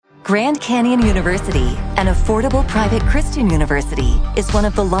Grand Canyon University, an affordable private Christian university, is one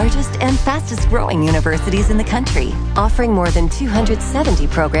of the largest and fastest growing universities in the country, offering more than 270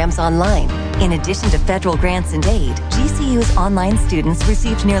 programs online. In addition to federal grants and aid, GCU's online students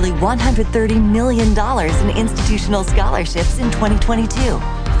received nearly $130 million in institutional scholarships in 2022.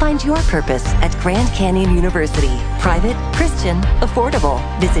 Find your purpose at Grand Canyon University. Private, Christian, affordable.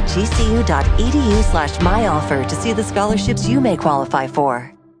 Visit gcu.edu/myoffer to see the scholarships you may qualify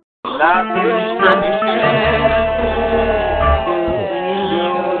for.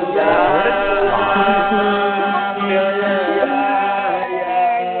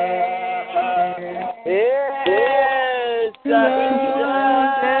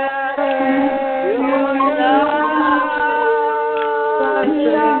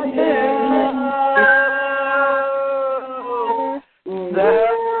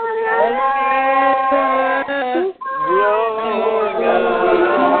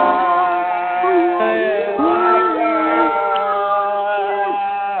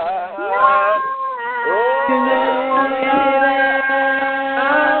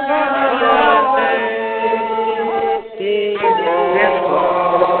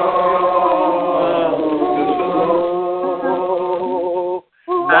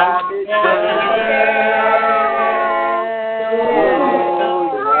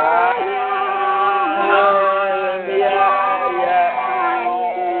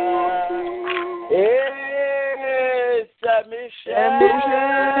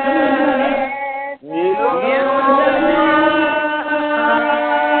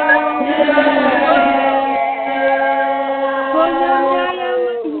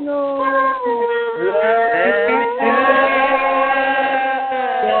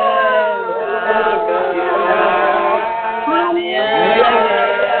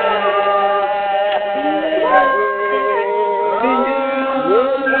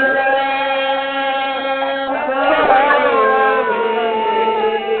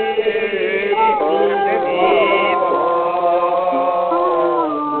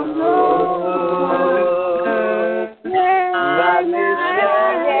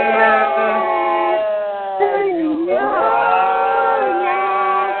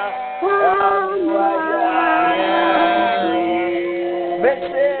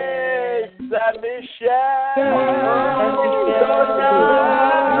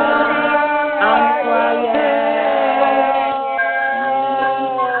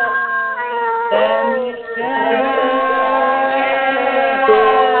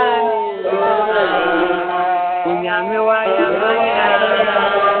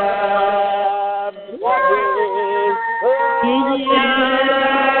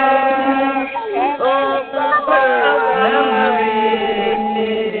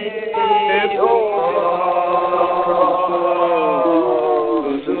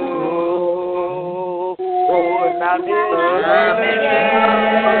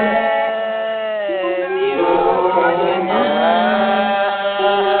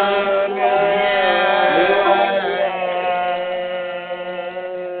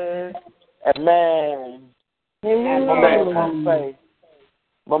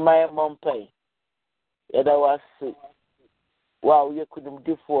 Wow, you couldn't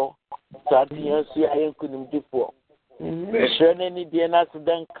do for that years, I couldn't do for. Sure, any DNA to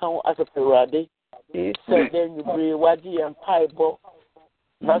then count as a Ferrari. So then you bring Wadi and Piebo,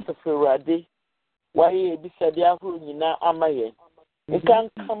 not a Ferrari. Why you said the Ahu in now Amaye? You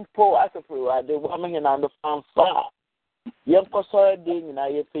can't come for as a Ferrari, woman and the farm far. Young Cossor ding and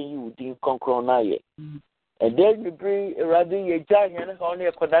I pay you, Dean Concronaye. And then you bring a rather a giant only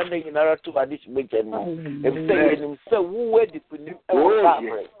a commanding in order to addition make him. If saying him so, who were the Punim?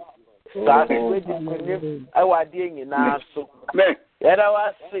 Starting with him, I was doing in our so. Yet I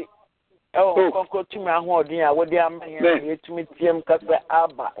was sick. Oh, Conco to my home, dear, what they are making to meet him, Casper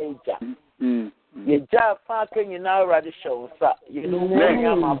Alba Aja. You just fucking in our radical, sir. You know,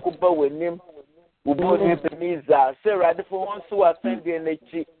 I'm a couple with him. We put him in his Sarah for once who are sending a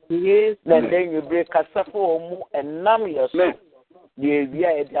cheek. Yes, then you break a suffer and numb yourself.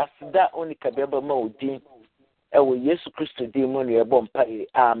 Yeah, that's that only Cabeba Modi. And we yes Christ demon your bomb pay.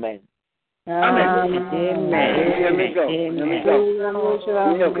 Amen. Amen.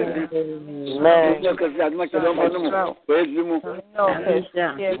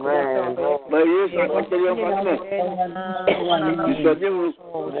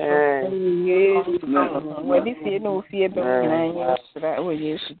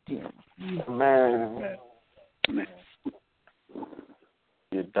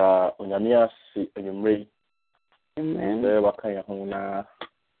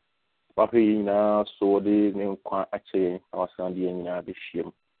 Papi na so de ne kwa ache awasande nya de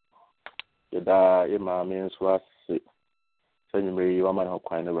hiem Yada, your mammy, was sending me one man who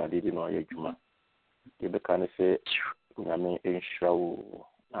kind of ready to know your juma. You be kind of say, I mean, in show,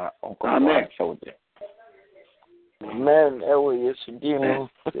 Uncle show there. Man, yes, dear.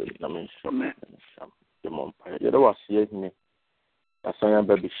 I mean, some, the mom, you know, I see me. I saw a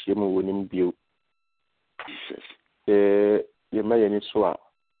baby shimmer winning view. You may any swap.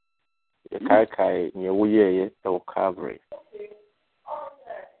 Your kai, near way, or cavalry.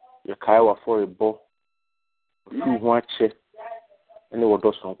 Your kai were for a bow. You watch it, and it will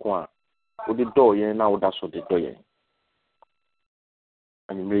do some quan. With the door, you now that's what the door.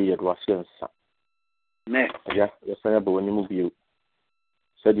 And you may yet was young son. Yes, I have when you move you.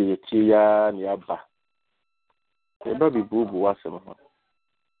 Said you tia near ba. The baby boo was a man.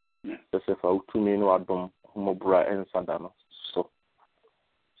 Just if I 2 men or dom, Mobra and Sandano. So,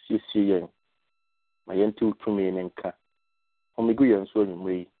 see, my young 2 men and car. Omiguy and so in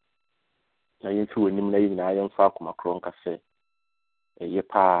way. I ain't through a name in iron falcon macron cafe. A ye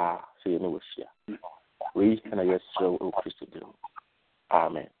pa, say no share. We and I yes, so Christian.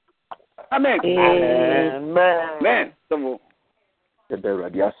 Amen. Amen. Amen. The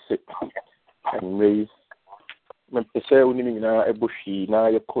Beradia sick and raise. When they say we need a bushy, now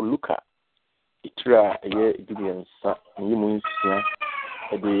you call Luca. Itra a year Gideon, and you mean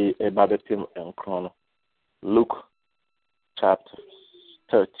a babatim and chrono. Luke chapter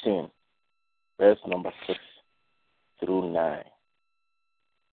 13, verse number 6 through 9.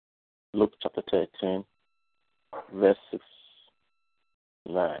 Luke chapter 13, verse 6,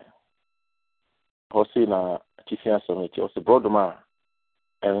 9. Hosina Tifian Summit, was a broad man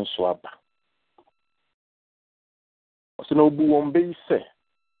and swab. Was no boo on base, say.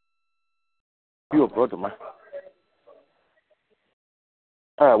 You broad man.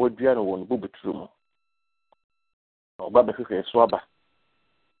 Ah, what do you want, booby true? Or Baba Swabba.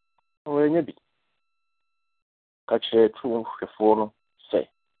 Or any be. Catch a true for say.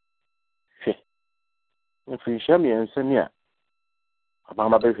 She. If you share me and send me about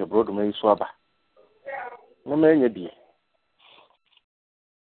my baby broad man swabba. No man, you be.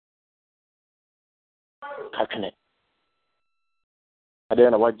 Catching it. I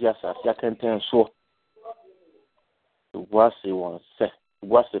don't know what just as I can tell so. Was he once say,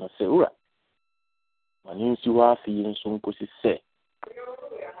 was in a seura. My name is you are feeling some pussy say.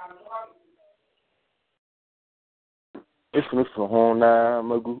 If you from home,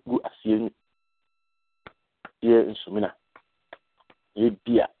 Magu, as you here in Sumina, you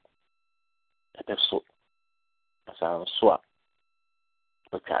dear at the soap. As I swap,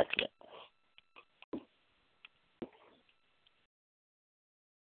 but I can't.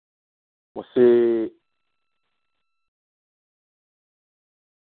 Was say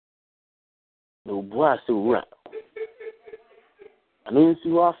no boy, so right. I know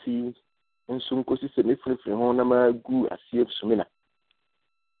you are feeling, and soon cause it's a different from home, Magu, as you Sumina.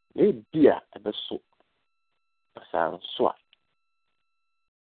 You dear at the soap. As I swap,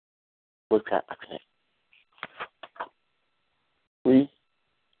 but I can't. We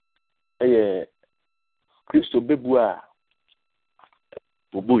a Christo Bebua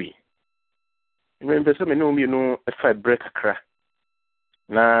Bubui. Remember, some know me no if I break a crack.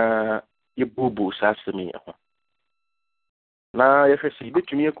 Na ye boo says to me. Na if I see bit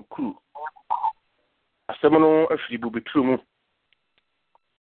to me a cuckoo. A seminal of you will be true.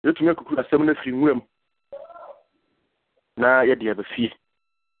 You to me a cuckoo a seminal free room. Na ye dear the fee.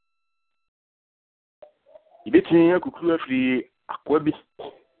 You bit me a cuckoo of the aquabi.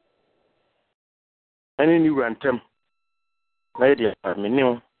 Any new rantem. Na dear, I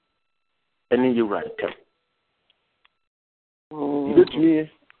mean, any you rantem. You bit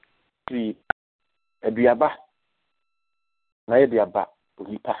me free a diaba. Na ye diaba,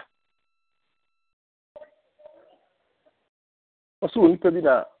 Lipa. Also, when you tell me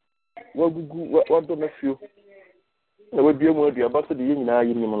that, what don't I feel? I would be a more diaba for the union. I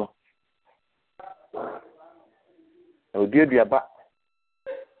would be a diaba.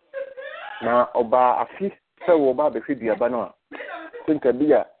 Now, Oba, a fee, so about the fee diabano. Think a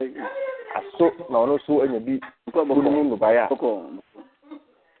beer. I saw now no so any be no buyer.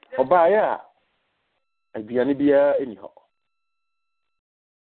 Oba, yeah. I be any beer anyhow.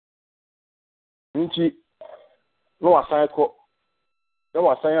 Ninchi, no, I say, no,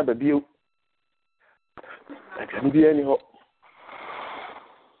 I say, the bill. I can be anyhow.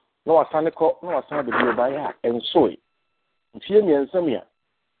 No, I say, no, I say, the bill buyer, and so it. Fear me and some here.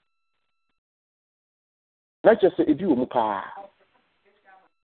 Not just a do muka.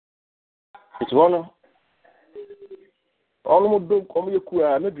 It's one. Almost don't come your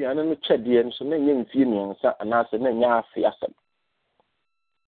cool, maybe I don't check the end, so many young females and answer many fiasem.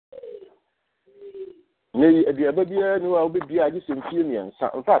 ne aduaba biara ne wa obedua agye se mfie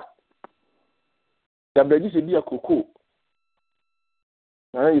miensa in fact dabagye se bia koko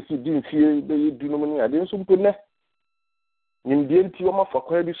na yesi di mfie be yedu no mu ade nso mpo ne nimdie nti o mafa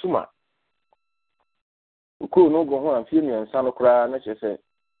kwa bi suma koko no go ho amfie miensa no kra na kyese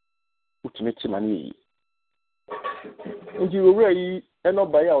utumi tima ne yi nti owura yi eno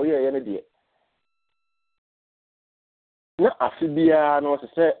ba ya o ye ne de na afi bia no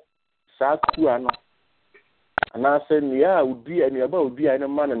se saa kuwa no ana se nia udua nia ba udua ne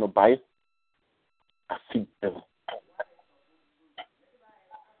ma ne no bai afi dem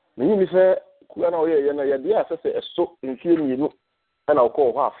ni se kuwa na o ye na ya de asese eso mfie mienu na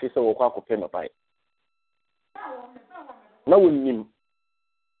okọ ho afi se wo kwa akọpe no bai na wonim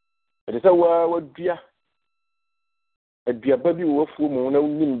ede se wa dua aduaba bi wo fu mu na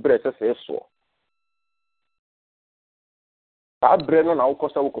wonim bre se eso abre no na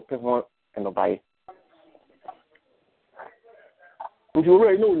ukosa ukope ho eno bae nti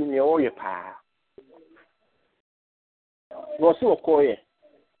ore no ni o ye pa no se okoye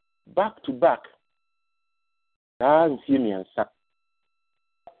back to back na nti miensa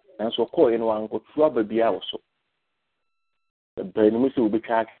na so okoye no anko tuwa babia wo so be no mu se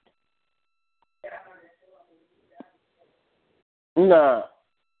obetwa na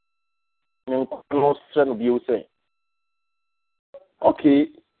nko se no bi o se okay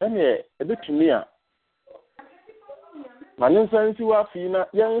ene ebetumi a manensansi wa fi na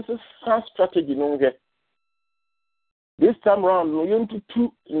yense strategy no nge this time round no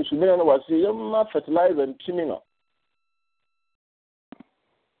yentutu insumena na wase yemma fertilizer ntimi no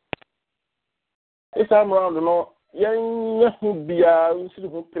this time round no yenye hu bia nsiri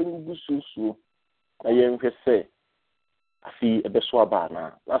ho pengu susu na yenhwe se afi ebeso aba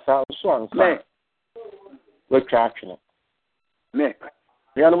na sa so ansa watwa atwe ne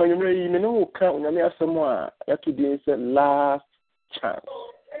ya no manyumre yi me no ka onyame asem a yato din se last chance.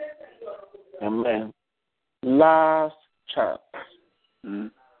 Amen. Last chance.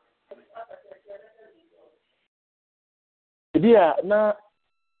 Dia na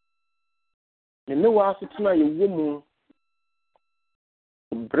ne wa asetena ye womu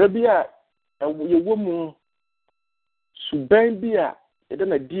brabia ye womu suban bia ede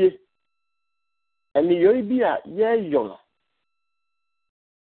na die ani yoy bia ye yon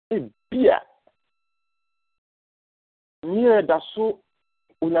bia nie da so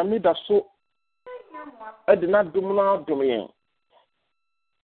onyame da so edina dum na dum yen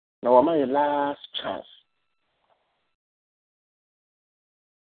na wa my last chance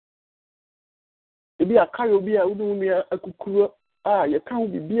ebi akayo bia udu mi akukuru ye ka ho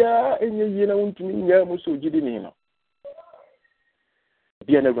bibia enye yie na wontumi nya mu so gidi ni no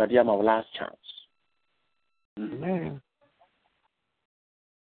bia na gwade ama last chance. Amen.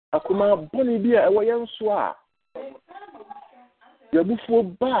 Akuma boni bia ewo yenso a yabufuo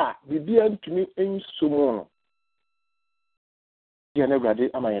ba bibia ntumi ensomo no bia na gwade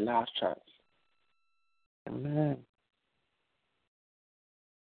ama last chance. Amen.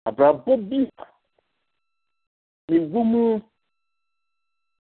 Abrabo bi ni gumu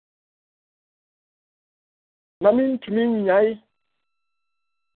na ntumi nyai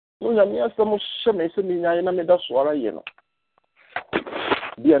no na mi asamo sheme se mi nyai na me da so ara ye no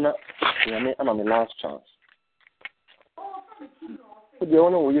bia na nyame ama me last chance. Odi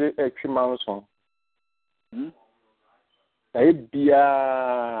wona wo yire etwi manso na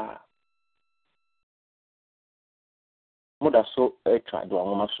bia moda so etwa do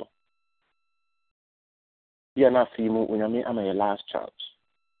anoma so bia na fi mu nyame ama ye last chance.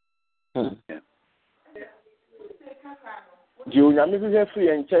 Di onyame bi free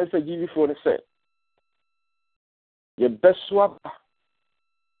en chance give for ne say ye beswa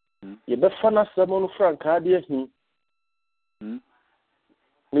ye befana samonu franka de ahi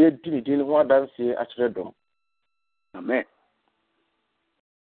me di ni ho adanse a kire dom. Amen.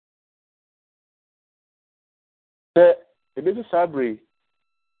 Ebe bi sabre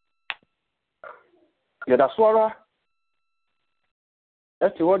ye da swara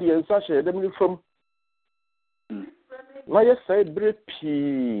eti wodi ye nsa hye dem ni from na ye sai bre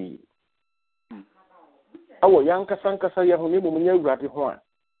pi awo yankasa ye ho ni mu nya urade ho a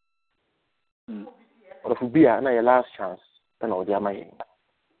ofu bia na ye last chance na odi amaye.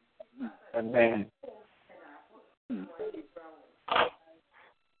 Amen.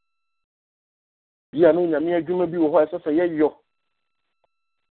 Bia no nyame adwuma bi wo ho asese ye yo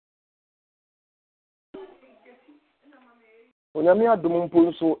onyame adom mpo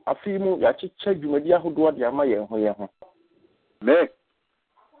nso afi mu ya chicha dwumadi ahodo de ama ye ho me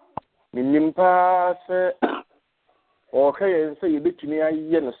nimpa se o ka ye nse ye betumi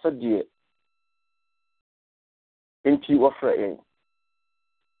aye no sade enti wɔfrɛ yɛn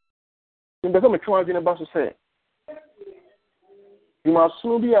mbɛsɛ metwe adwene ba so sɛ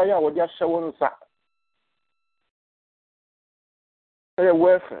dwumasono bi a yɛ a wɔde ahyɛ wɔn nsa sɛ yɛ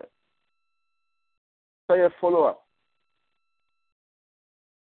welfare sɛ yɛ follow up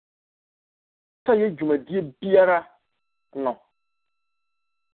sɛ yɛ dwumadie biara no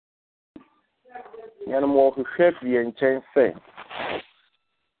yɛnom wɔhwehwɛ afiri yɛn nkyɛn sɛ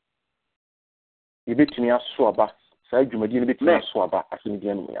yɛbɛtumi aso aba saa dwumadie no bɛtumi aso aba asɛmdi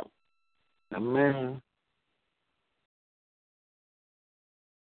animuonyam. Amen.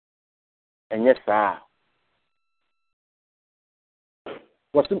 Ɛnyɛ saa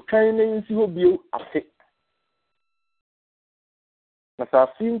wɔsɛ kan na nsi hɔ bio afe na sɛ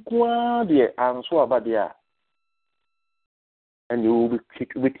afe nko ara deɛ anso aba deɛ a ɛne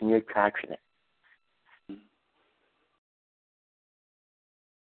wobɛtumi atwa atwene.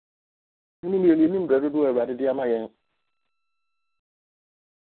 Nim brɛ dodoɔ Awurade de ama yɛn.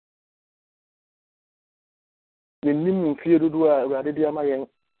 Nim mfie dodoɔ a Awurade de ama yɛn.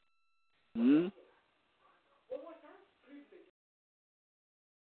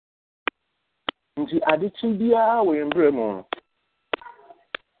 Nti adekye biara wɔ yɛn brɛ mu no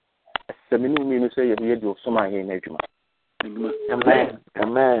ɛsɛ me ne mmienu sɛ yɛde ɔsom a yɛn adwuma. Amen.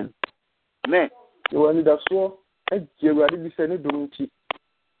 Amen. Amen. Yɛwɔ anidasoɔ agye Awurade bi sɛ ne dom nti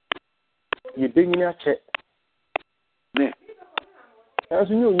yɛbɛnyini akyɛ.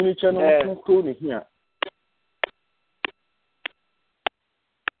 Nanso nyɛ onyini kyɛ no nkɔ ne hia.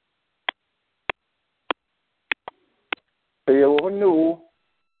 Sɛ yɛwɔ hɔ ne wo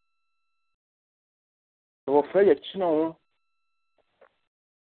sɛ wɔfrɛ yɛ kyena wo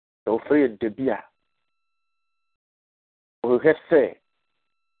sɛ wɔfrɛ yɛ dabi a wɔhwehwɛ sɛ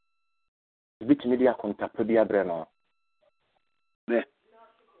yɛbɛtumi de akontapa bi abrɛ no.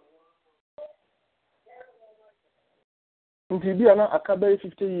 Nti bi a na aka bɛyɛ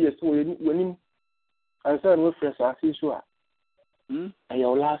 50 years wɔ w'anim ansa na wɔfrɛ saa ase so a ɛyɛ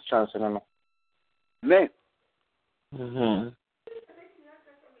wo last chance no no.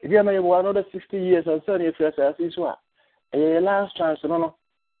 Ebi a na yɛwɔ another 60 years ansa na yɛfrɛ saa ase so a ɛyɛ yɛ last chance no no.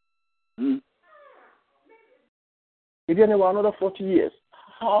 Ebi a na yɛwɔ another 40 years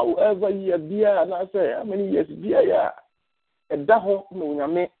however year biara na sɛ how many years biara a ɛda hɔ na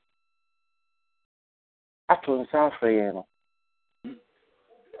Onyame ato nsa afrɛ yɛn no.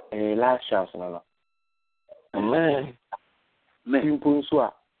 Last chance no. Amen. Simple nso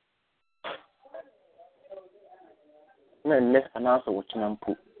a na nnɛ anaasɛ wɔkyena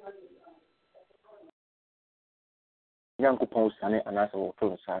mpo Nyankopɔn sane anaasɛ wɔto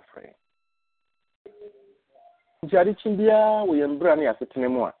nsa afrɛ. Nti adekye biara wɔ yɛn bra ne yɛasetena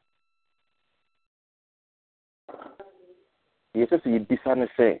mu a yɛsɛ sɛ yɛbisa no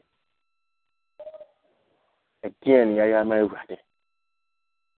sɛ ɛdeɛn ne yɛayɛ ama Awurade.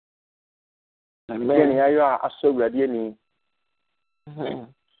 Ɛdeɛn ne yɛayɛ a asɔ Awurade ani.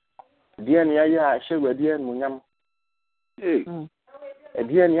 Ɛdeɛn ne yɛayɛ a ɛhyɛ Awurade animuonyam.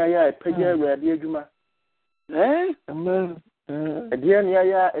 Ɛdeɛn ne yɛayɛ a ɛpɛgya Awurade adwuma. Ɛdeɛn ne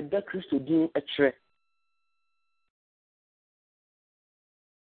yɛayɛ a ɛda Kristo din ɛkyerɛ.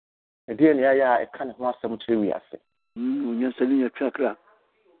 Ɛdeɛn ne yɛayɛ a ɛka ne ho asɛm kyerɛ wiase.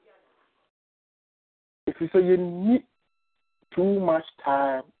 If you say you need too much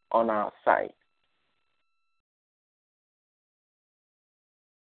time on our side,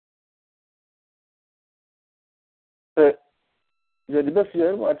 the best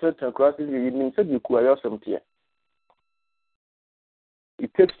year I try to cross it, you mean said you could something.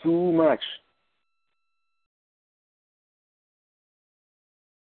 It takes too much.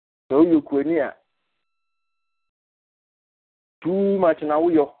 So you could near too much now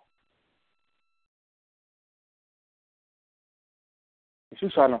you.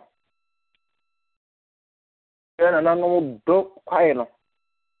 Susano. And I know broke quiet.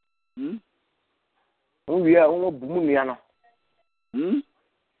 We are all Bumiano.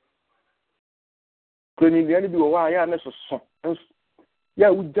 Couldn't the enemy be why I necessary?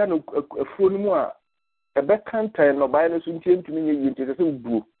 Yeah, we done a phone more. A back canter and no bias in came to me into the same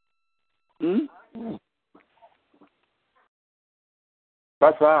boo.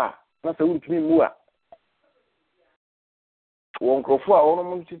 That's that's a wood to me more. One crop for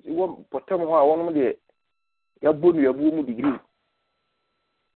one potential one of the Yabuni Yabu degree.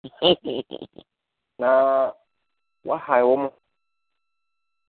 Now, what high woman?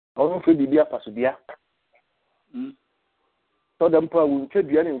 I don't feel the beer pasubia. So, them poor will trade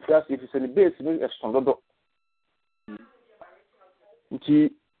the end in class if it's any base in a strong dog.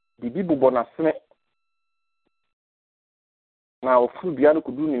 The people born a snake. Now, food the other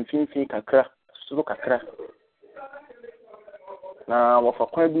could do in fin kakra, so kakra. na wɔfa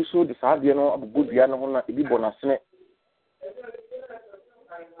kwan bi so de saa adeɛ no abobɔ dua no ho na ebi bɔ n'asene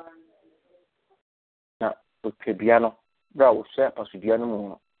na otwa dua no bra a wɔhyɛ apasodua no mu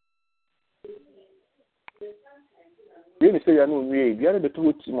no yɛn sɛ ya no onwie dua no bɛtɔ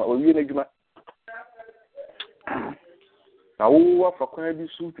wɔ ti mu a wɔwie n'adwuma na wo afa kwan bi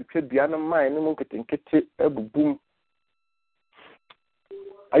so twitwa dua no mman no mu nketenkete abubum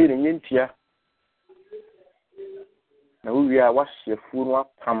ayɛ ne nyentia na wowie a wahyɛ afuo no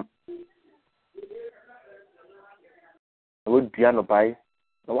apam na wadua no bae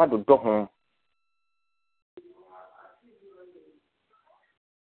na wadodɔ ho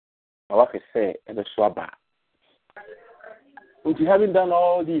na wahwɛ sɛ ɛbɛso aba nti having done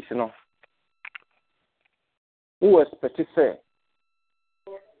all this no who expect sɛ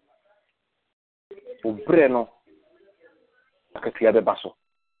obrɛ no akatua bɛba so.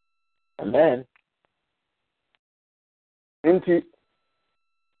 Amen. Nti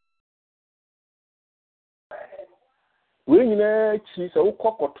wei nyinaa akyi sɛ wokɔ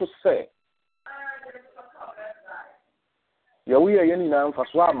kɔto sɛ yɛwoyɛ yɛ nyinaa mfa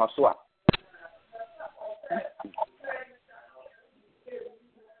so ama so a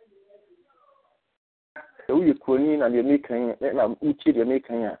yɛwoyɛ kuroni na deɛ mekan na wotie deɛ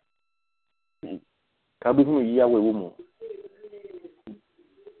mekan a ka bɛhunu yi a wɔwɔ mu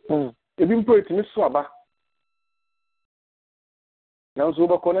ebi mpo etumi so aba nanso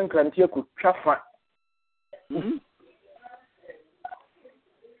wobɛkɔ no nkranteɛ kɔtwa fa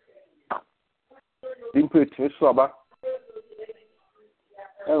ebi mpo etumi so aba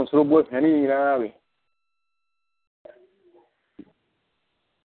nanso wobɔ hwane nyinaa we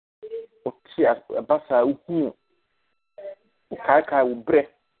wote abasa wohuu wokaekae wo berɛ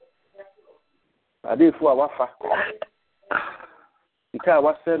adeefo a wafa sika a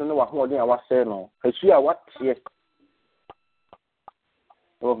wasɛe no ne wahoɔden a wasɛe no asu a wateɛ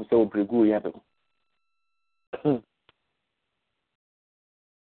na wɔfi sɛ wɔbrɛgu yɛ abɛm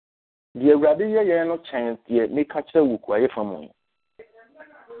deɛ awurade yɛ yɛn no kyɛn deɛ meka kyerɛ wo kuayɛ fa mu yi.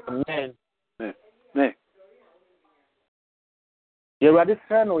 Amen. Deɛ awurade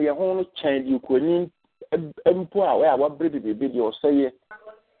sɛ no yɛ ho no kyɛn deɛ kuani mpo a wɔyɛ a wabrɛ bebrebe deɛ ɔsɛeɛ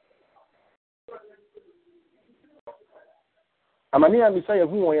amane a misa yɛ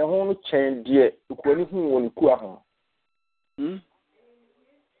hu wɔ yɛn ho no kyɛn deɛ kuani hu wɔ ne kua ho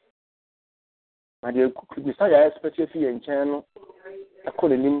na deɛ misa yɛ expect fi yɛn nkyɛn no ɛkɔ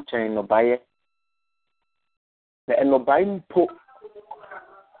n'anim kyɛn nnɔbaeɛ na nnɔbaeɛ mpo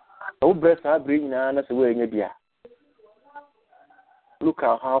na wobrɛ saa berɛ nyinaa na sɛ woanya bi a look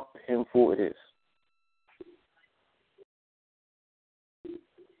at how painful it is.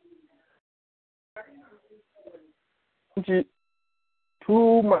 Nti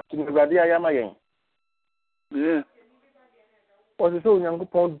too much in the radio ayama yen. Yeah. Was it so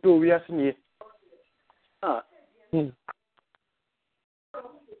Nyankopɔn do wiase nie? Ah. Na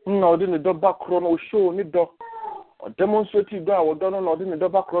ɔde ne dɔ ba korɔ no show ne dɔ. O demonstrate dɔ a wɔdɔ no na ɔde ne dɔ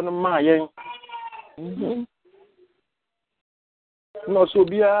ba korɔ no maa yɛn. No so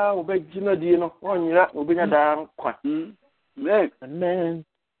bia obegyina die no onyira obenya daa nkwa. Amen.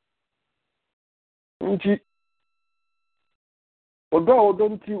 Nti Odo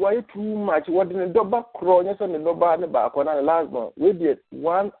nti why too much what in the double cronies and the double and the back on the last one we be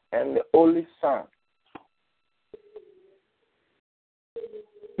one and the only son.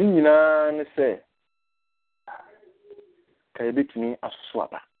 Nina say can you beat me a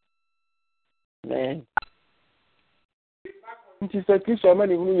swapper? Man. It is a piece of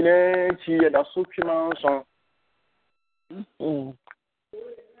money who and a social song.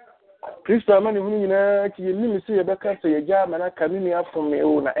 Kristo amani hunu nyinaa ti yɛnim sɛ yɛbɛka sɛ yɛgya amana kamini afom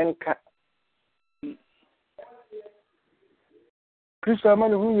ewo na ɛnka. Kristo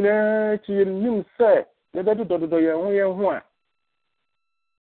amani hunu nyinaa ti yɛnim sɛ yɛbɛdo dɔdɔdɔ yɛn ho a.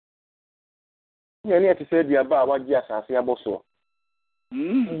 Yɛne ɛte sɛ aduaba a wagye asase abɔ soɔ.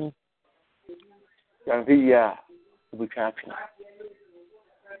 Yɛnhwɛ yi a wobɛtwa atwene.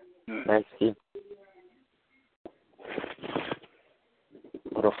 Nansi.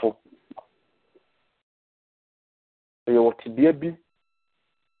 Ɔdɔfo. Yɛ wɔte bea bi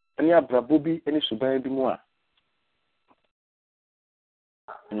ne abrabɔ bi ne suban bi mu a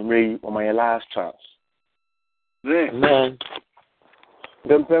nnumere yi ɔma yɛ last chance. Amen.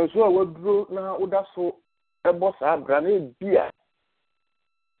 Dɛmpɛnso a waduro na woda so ɛbɔ saa abra na ebi a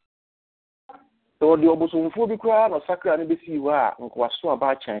sɛ wɔde ɔbosomfoɔ bi koraa na ɔsakra no bɛsii hɔ a nkoaso aba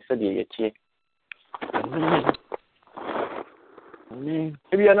akyɛn sɛdeɛ yɛteɛ.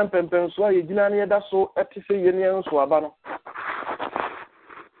 Ebi yana mpɛmpɛnso a yɛgyina ne yɛda so ɛte sɛ yɛn yɛn nso aba no.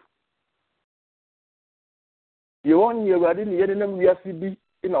 Deɛ 1 year I didn't hear them. We are CB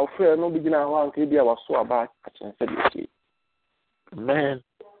in our fair no begin around maybe I was so about catching said man.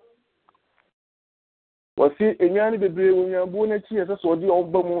 Was it a young baby when you're born at years? That's what the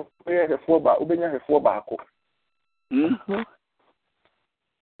old bum have 4 bar, open your 4 bar.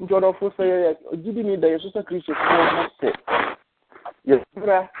 John of say, giving me the social creature for yes,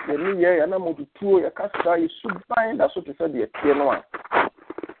 the new year, and I'm to 2 years. Casta is should find that's what you said the one.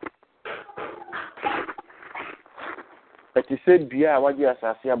 But he said, Bia, what you are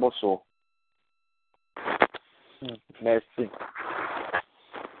saying about so. Merci.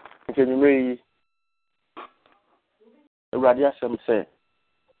 Can you read the radiation say?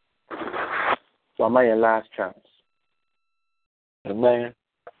 So, my last chance. Amen.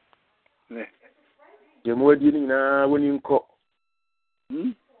 You're more dealing now when you call.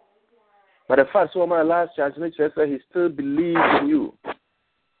 But the first one, my last chance, makes us say he still believes in you.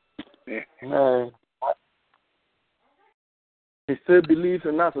 He still believes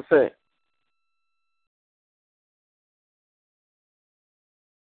in us to say.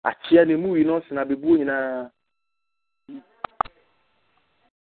 I cheer the movie, no, and I be booing.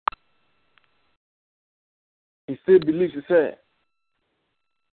 He still believes to say.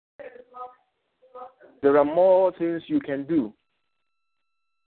 There are more things you can do.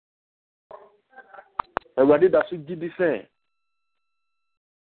 And what did I should give this say?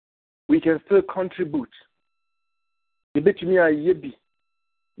 We can still contribute. You bet me a yebi.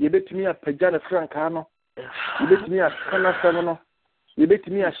 You bet me a pajana francano. You bet me a cana savano. You bet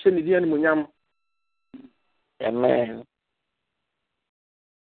me a shenidian munyam. Amen.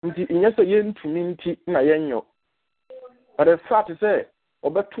 Yes, a yen to minty na yenyo. But the fact is,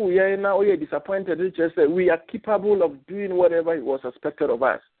 over 2 years now, we are disappointed. Just say we are capable of doing whatever it was expected of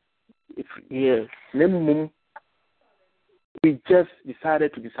us. Yes, we just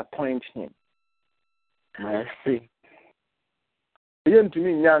decided to disappoint him. I see. To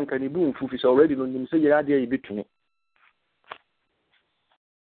me, young can you boom is already on him, say you are there, to me.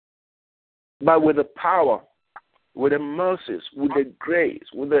 But with the power, with the mercies, with the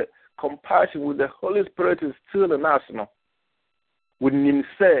grace, with the compassion, with the Holy Spirit is still in us now. When him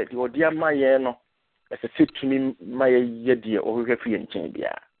said, "Your dear my no," as a sit to me, my dear, or referee and change,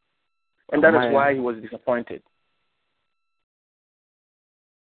 and that is why he was disappointed.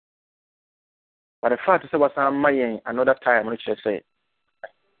 But the fact is, was another time, which I said,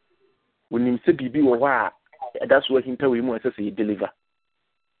 when him said, "Bibi or what," that's what he tell him as he deliver.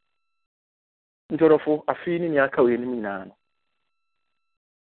 Therefore, a feeling you are in me now.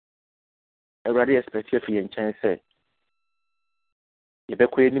 I already expect you and change say. You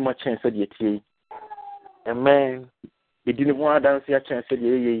better any more chance at the Amen. You didn't want to dance your chance at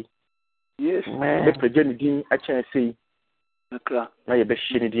the yes, man. The president a chance say, now you best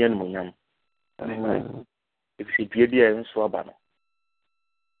shiny the animal. Amen. If you be there and so about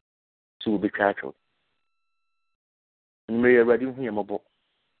so be careful. You may already hear my book.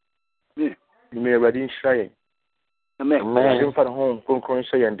 You may already shy. Amen. Man, for the home, conquering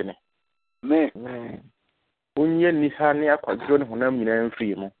say and me. Man. Unye ni hani akwadron honam nyina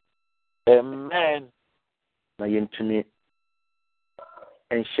mfiri mu. Amen. Na yentumi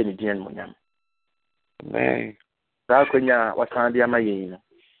enhye ne dian munyam. Amen. Sa kwanya wasande amaye no.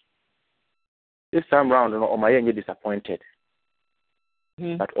 This time round no omaye nye disappointed.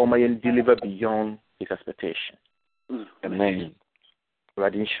 But omaye deliver beyond his expectation. Amen.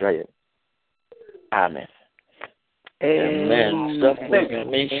 Radin Shraye. Amen. Amen. Stop with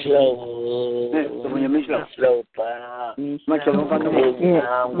me slow. Slow, pa. Much of a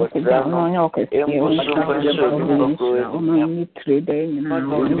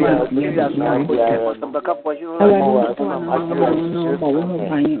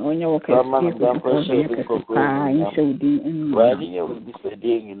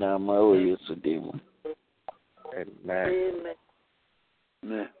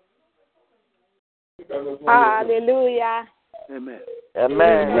Hallelujah. Amen.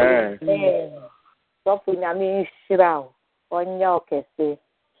 Amen. So for nyame shira onya okese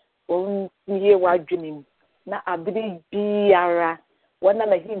on ye wadwunim na abiri biara wona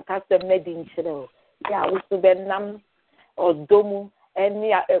na him kasem na di nchire ya wusu benam odomu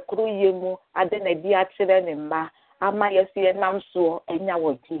eni ekuru yemu ade na di akire ne mma ama yesie nam so enya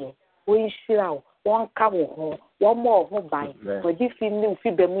wodie wo shira won ka wo ho wo mo ho ban wodi fi ni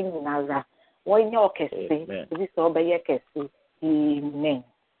fi be mu nyinara won ya okese bi so be ye kese. Amen.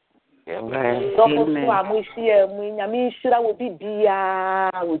 Amen. So for amushie mu nyame shira wo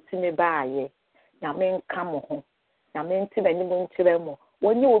bibia wotime baaye nyame nka mo ho nyame ntime ni mo ntire mo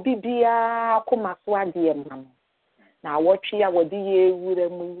wonye obi bia akoma so ade mam na wotwe ya wodi ye ewure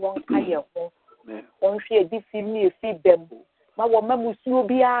mu won ka ye ho on hwe di fi mi fi bem ma wo ma musuo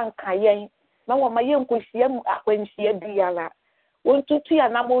bi anka yen ma wo ma yen kohia mu akwanhia biara won tutu ya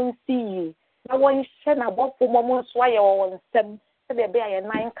na mo nsi yi na won hye na bofo mo nso aye won nsem se de be aye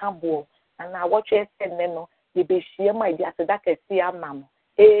nan ka bo na wotwe sen ne no de be hia ma di aseda kasi amam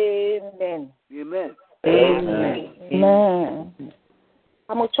amen amen amen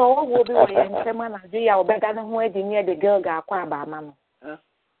amo chowo wo bi wo ye nsem na ju ya obega ne ho adi ne de girl ga akwa ba ama no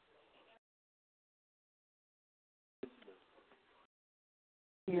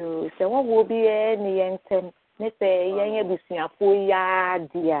yo se wo bi e ne ye nsem ne se yen abusuafo ya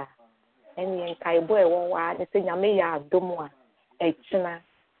dia eni yen kaibo e won wa ne se nyame ya adom a echina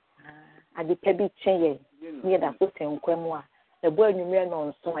ade pe bi chenye ne da so tenkwam a ebo anwumre no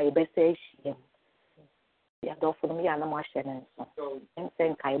nso a ye be se ahiem ya do fo no ya na ma hye ne nso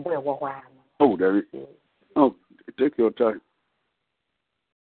ense kaibo e wo wa oh there oh take your time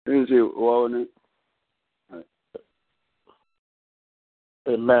ense wo ne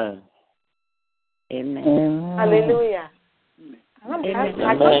amen. Amen. Hallelujah.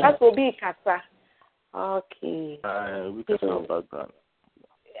 Amen. That's will be kasa. Okay. We can talk about that.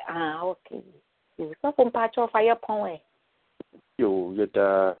 Okay. You so from patch of fire point. Yo, yet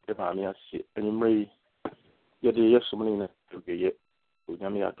mania si anyway. Yet yes, so many to be yet.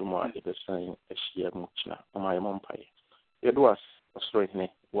 Yami Atuma at the same as she had much my mumpire. It was a straight name,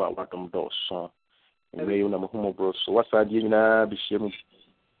 what those song. And may you know whom bros. So what's I did na be shame.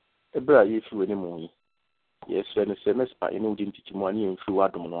 A bra if you any money. Yes, when the semester by any didn't teach money and few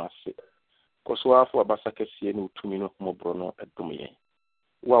Adam no asset. Coswa for a basaka see any 2 minutes more brono at Dumie.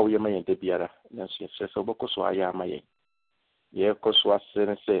 Wow, you may de biara, Nancy says a bocos I am my. Ye coswa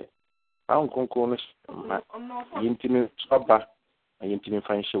and say, I'm concornus, intimate swabba, and intimate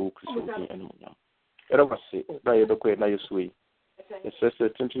financial Christian and Munam. Ever say, by the quay, nice way. The sister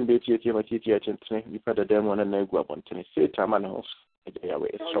 20 baby at your teacher, you put a demon and a go on tennis, say, time and house. They are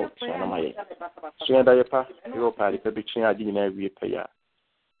so my so that your pa, your party, the big chain I didn't every pair.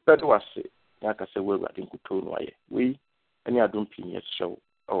 But was it, like I said, we're getting good tone. Why we and you don't pin yet show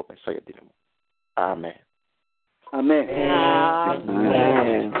our Messiah dinner. Amen. Amen.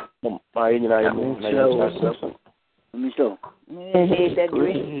 Michelle. May the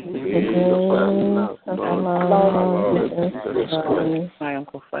grace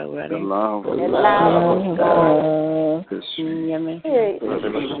The love of God, the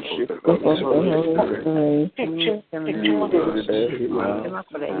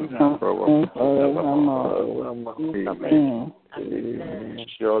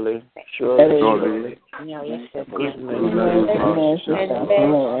surely,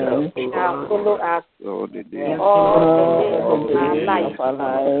 follow us all the days of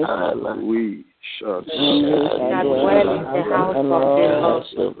our life. We shall dwell in the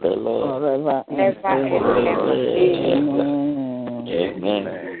house of the Lord forever and ever. Amen.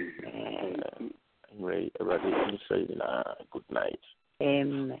 Everybody say good night.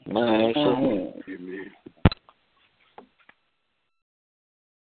 Amen. Amen.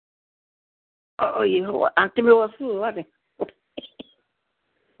 Oh, you know what? Auntie me was full, what?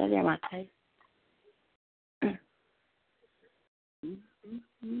 Tell you my time.